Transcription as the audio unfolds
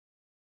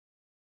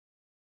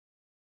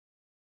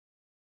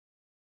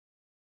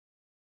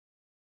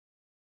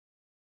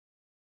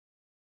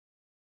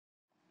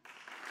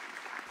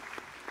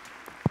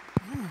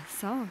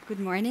So, good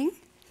morning.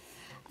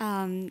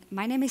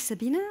 My name is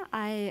Sabine.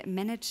 I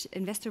manage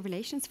investor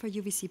relations for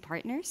UVC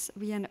Partners.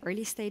 We are an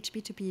early stage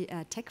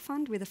B2B tech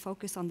fund with a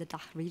focus on the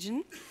DACH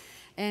region.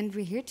 And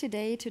we're here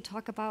today to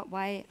talk about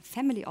why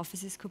family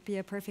offices could be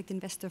a perfect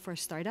investor for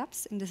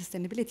startups in the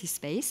sustainability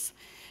space.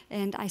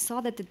 And I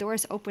saw that the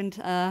doors opened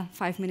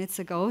 5 minutes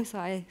ago, so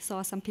I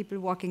saw some people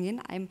walking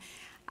in.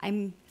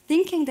 I'm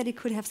thinking that it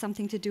could have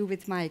something to do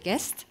with my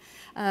guest.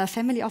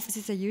 Family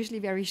offices are usually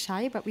very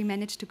shy, but we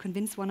managed to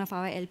convince one of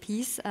our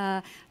LPs.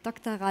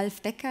 Dr.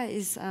 Ralf Becker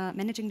is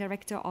managing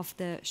director of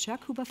the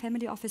Schörghuber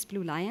family office,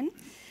 Blue Lion.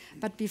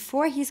 But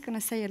before he's going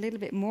to say a little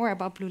bit more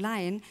about Blue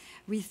Lion,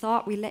 we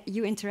thought we'd let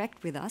you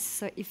interact with us.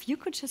 So if you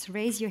could just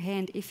raise your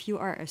hand if you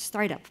are a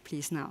startup,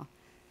 please now.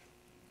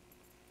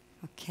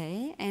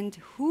 Okay, and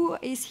who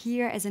is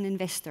here as an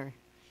investor?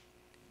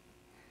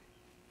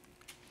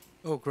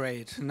 Oh,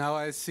 great. Now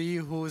I see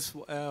who's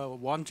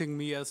wanting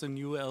me as a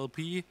new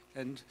LP,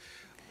 and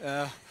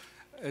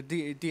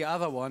the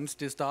other ones,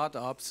 the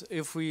startups,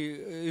 if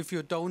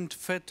you don't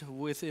fit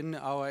within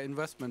our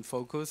investment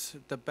focus,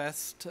 the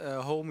best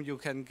home you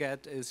can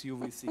get is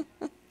UVC.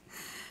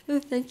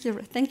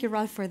 Thank you,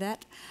 Ralph, for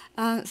that.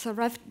 So,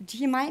 Ralph, do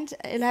you mind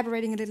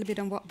elaborating a little bit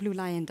on what Blue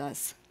Lion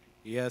does?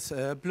 Yes,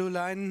 Blue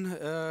Lion,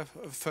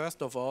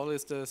 first of all,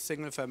 is the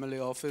single family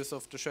office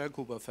of the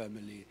Schörghuber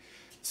family.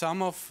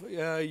 Some of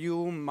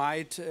you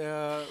might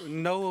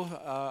know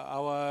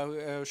our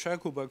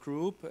Schörghuber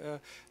group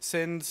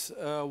since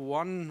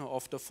one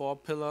of the 4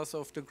 pillars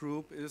of the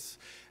group is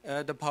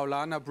the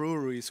Paulaner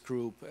Breweries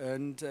group,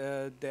 and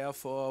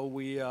therefore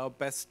we are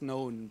best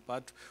known.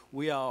 But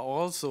we are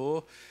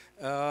also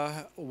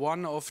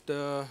one of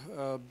the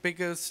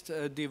biggest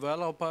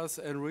developers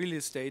and real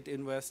estate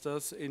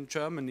investors in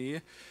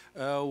Germany,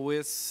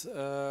 with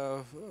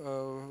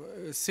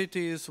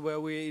cities where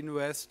we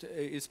invest,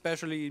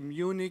 especially in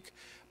Munich,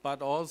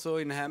 but also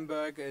in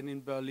Hamburg and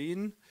in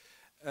Berlin.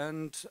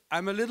 And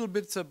I'm a little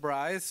bit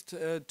surprised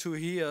to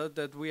hear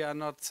that we are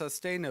not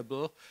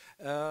sustainable,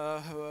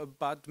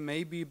 but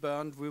maybe,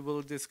 Bernd, we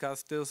will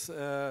discuss this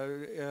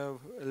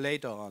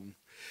later on.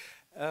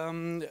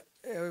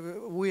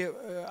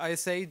 I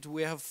said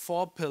we have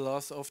 4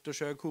 pillars of the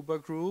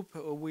Schörghuber group.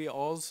 We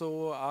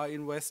also are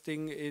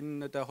investing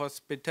in the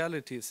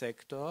hospitality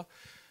sector.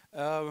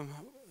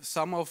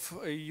 Some of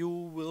you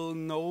will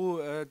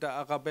know the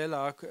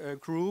Arabella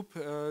group,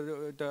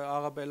 the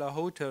Arabella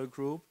Hotel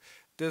group.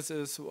 This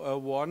is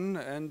one,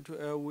 and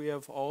we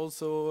have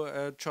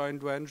also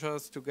joint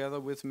ventures together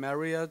with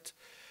Marriott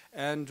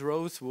and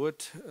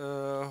Rosewood.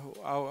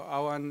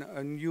 Our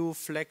new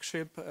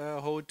flagship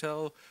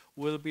hotel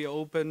will be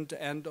opened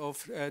end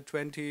of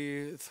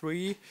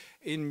 23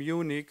 in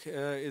Munich.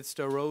 It's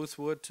the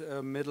Rosewood,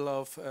 middle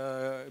of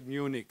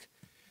Munich.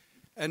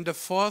 And the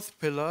 4th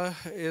pillar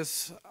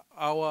is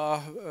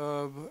our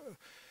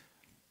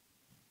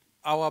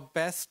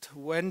best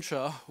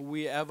venture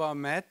we ever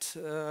met.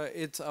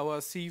 It's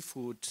our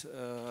seafood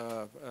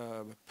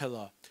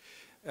pillar.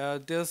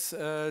 This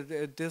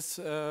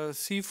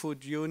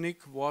seafood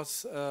unit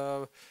was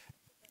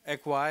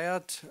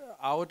acquired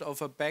out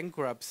of a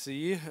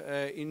bankruptcy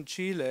in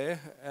Chile,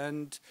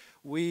 and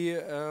we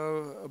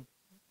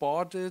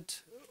bought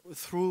it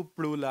through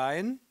Blue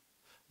Line,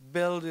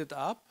 built it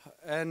up,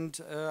 and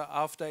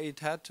after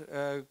it had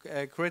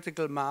a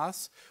critical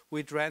mass,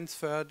 we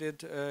transferred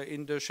it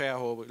in the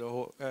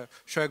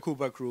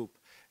Schörghuber group.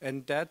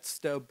 And that's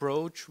the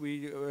approach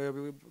we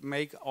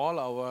make all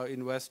our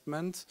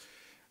investments.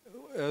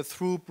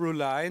 Through Blue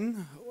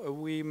Line,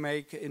 we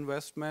make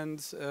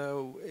investments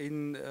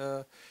in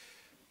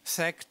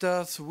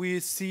sectors we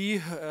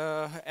see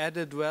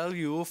added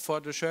value for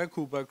the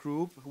Schörghuber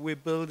group. We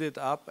build it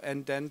up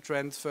and then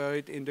transfer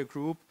it in the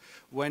group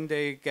when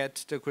they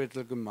get the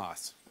critical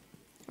mass.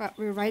 Well,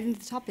 we're right in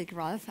the topic,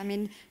 Ralph. I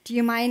mean, do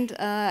you mind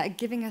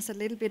giving us a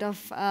little bit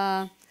of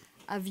a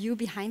view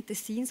behind the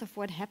scenes of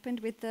what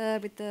happened with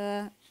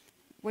the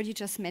what you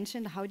just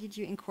mentioned? How did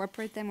you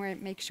incorporate them or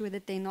make sure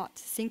that they're not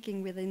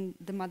sinking within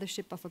the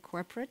mothership of a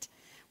corporate?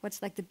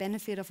 What's like the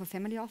benefit of a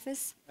family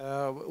office?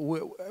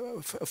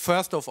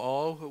 First of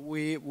all,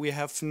 we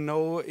have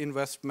no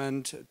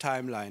investment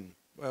timeline.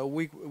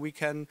 We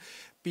can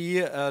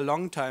be a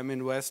long-time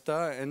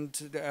investor and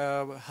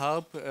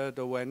help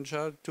the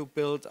venture to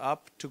build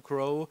up, to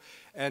grow,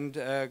 and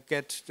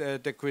get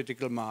the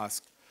critical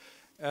mass.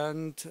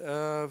 And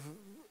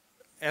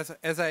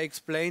as I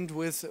explained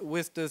with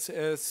this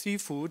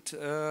seafood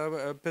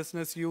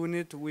business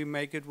unit, we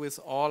make it with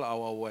all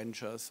our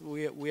ventures.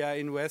 We are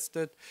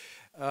invested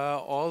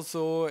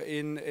also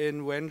in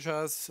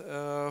ventures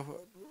of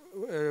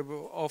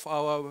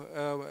our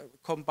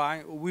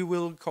we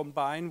will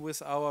combine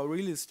with our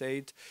real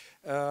estate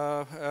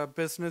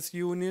business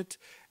unit,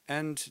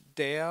 and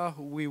there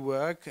we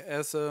work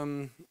as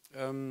an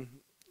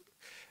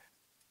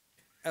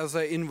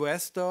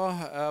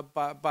investor,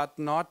 but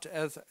not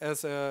as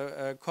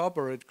a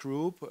corporate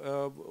group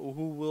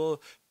who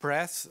will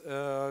press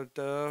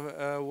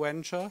the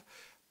venture,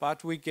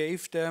 but we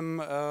gave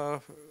them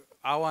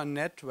our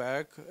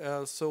network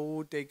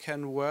so they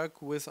can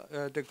work with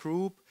the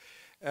group.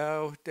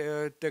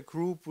 The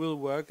group will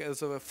work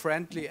as a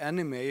friendly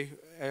enemy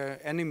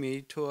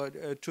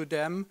to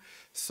them,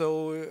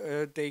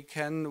 so they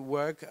can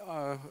work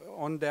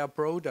on their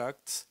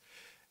products.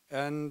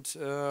 And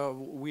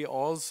we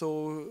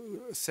also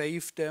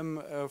save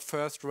them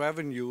first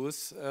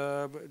revenues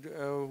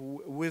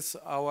with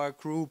our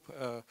group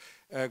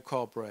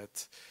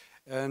corporates.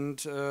 And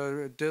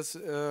this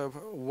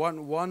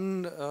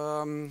one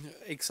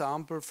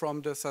example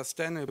from the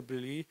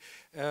sustainability,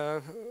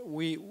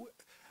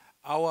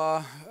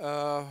 our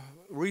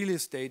real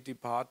estate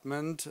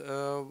department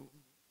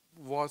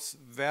was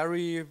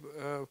very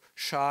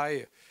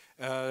shy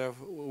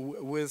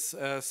with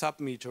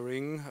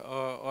submetering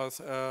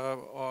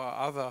or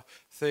other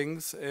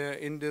things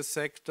in this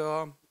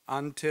sector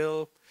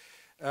until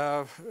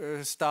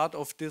start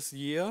of this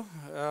year,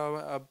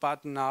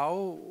 but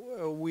now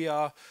we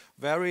are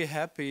very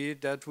happy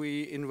that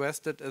we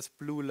invested as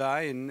Blue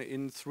Line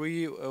in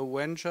 3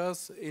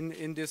 ventures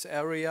in this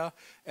area,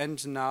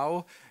 and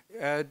now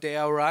they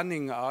are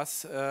running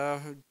us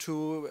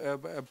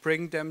to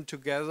bring them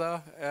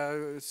together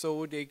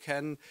so they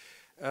can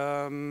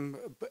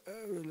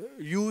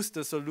use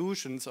the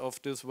solutions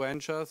of these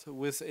ventures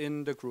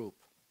within the group.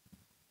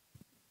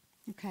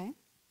 Okay,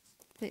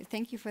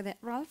 thank you for that,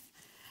 Ralph.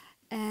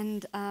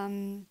 And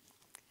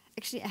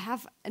actually, I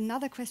have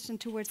another question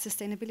towards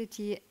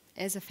sustainability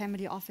as a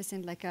family office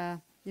in like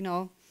a,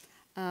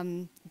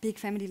 big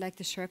family like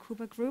the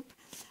Schörghuber group.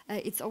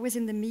 It's always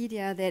in the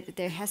media that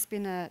there has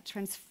been a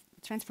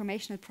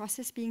transformational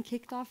process being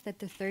kicked off, that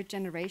the 3rd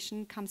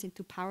generation comes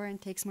into power and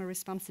takes more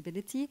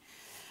responsibility.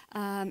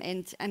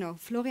 And I know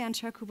Florian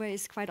Schörghuber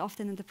is quite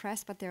often in the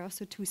press, but there are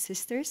also 2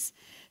 sisters.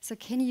 So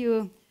can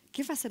you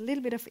give us a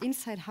little bit of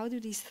insight? How do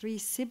these 3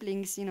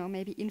 siblings,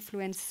 maybe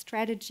influence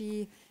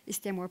strategy? Is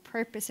there more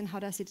purpose, and how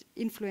does it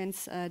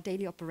influence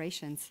daily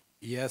operations?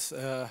 Yes,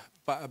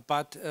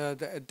 but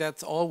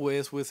that's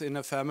always within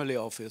a family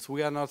office.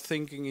 We are not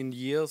thinking in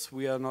years,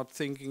 we are not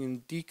thinking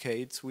in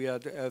decades, we are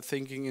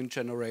thinking in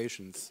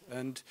generations.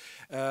 And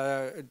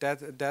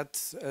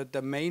that's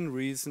the main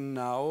reason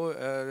now.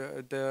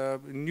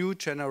 The new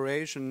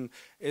generation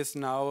is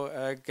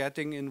now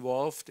getting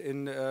involved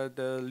in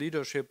the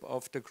leadership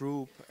of the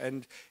group,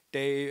 and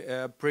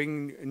they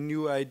bring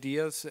new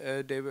ideas,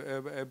 they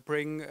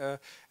bring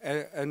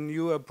a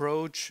new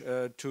approach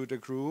to the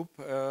group.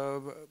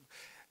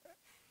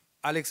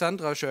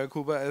 Alexandra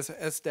Schörghuber,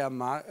 as their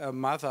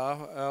mother,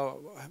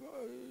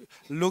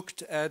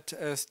 looked at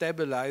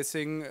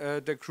stabilizing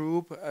the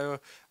group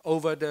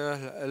over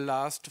the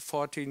last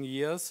 14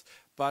 years,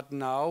 but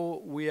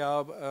now we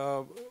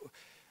are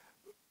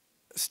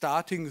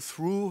starting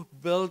through,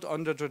 build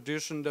on the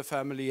tradition the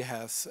family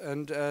has.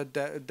 And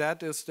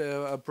that is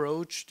the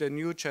approach the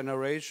new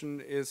generation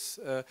is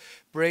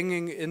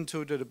bringing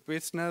into the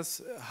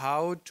business,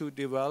 how to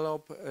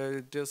develop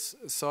this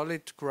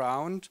solid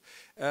ground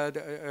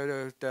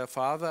the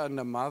father and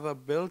the mother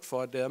built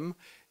for them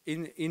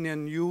in a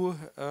new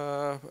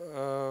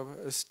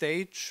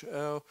stage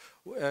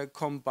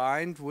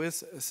combined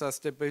with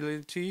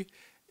sustainability.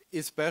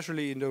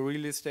 Especially in the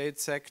real estate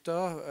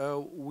sector,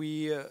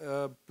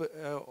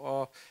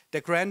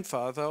 the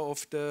grandfather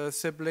of the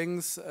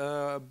siblings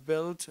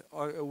built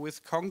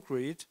with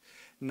concrete.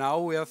 Now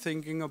we are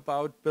thinking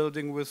about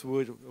building with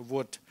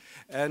wood.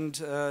 And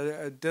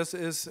this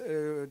is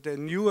the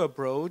new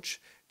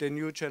approach, the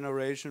new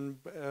generation.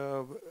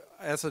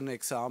 As an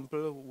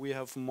example, we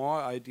have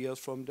more ideas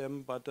from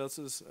them, but this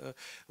is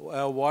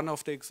one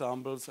of the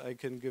examples I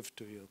can give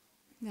to you.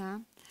 Yeah.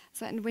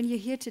 So, and when you're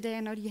here today, I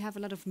know you have a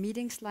lot of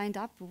meetings lined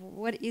up.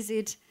 What is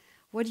it?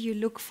 What do you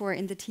look for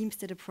in the teams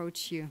that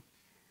approach you?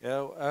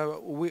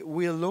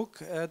 We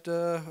look at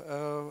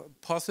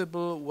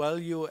possible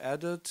value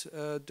added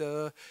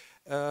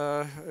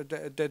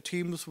the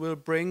teams will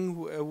bring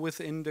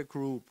within the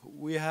group.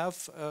 We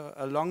have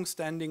a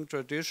long-standing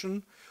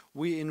tradition.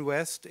 We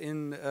invest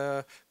in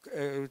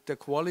the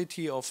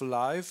quality of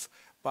life,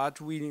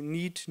 but we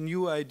need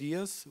new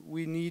ideas,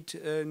 we need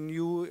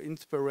new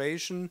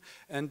inspiration,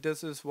 and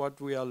this is what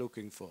we are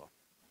looking for.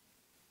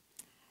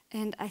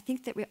 And I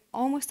think that we're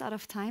almost out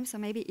of time, so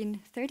maybe in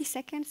 30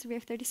 seconds, we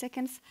have 30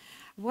 seconds.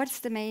 What's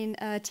the main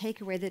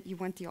takeaway that you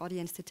want the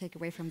audience to take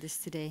away from this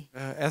today?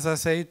 As I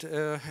said,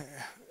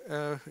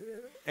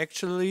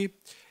 actually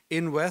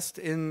invest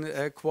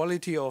in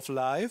quality of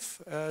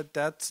life.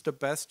 That's the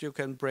best you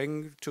can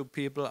bring to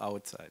people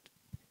outside.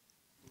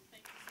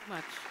 Thank you so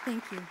much.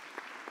 Thank you.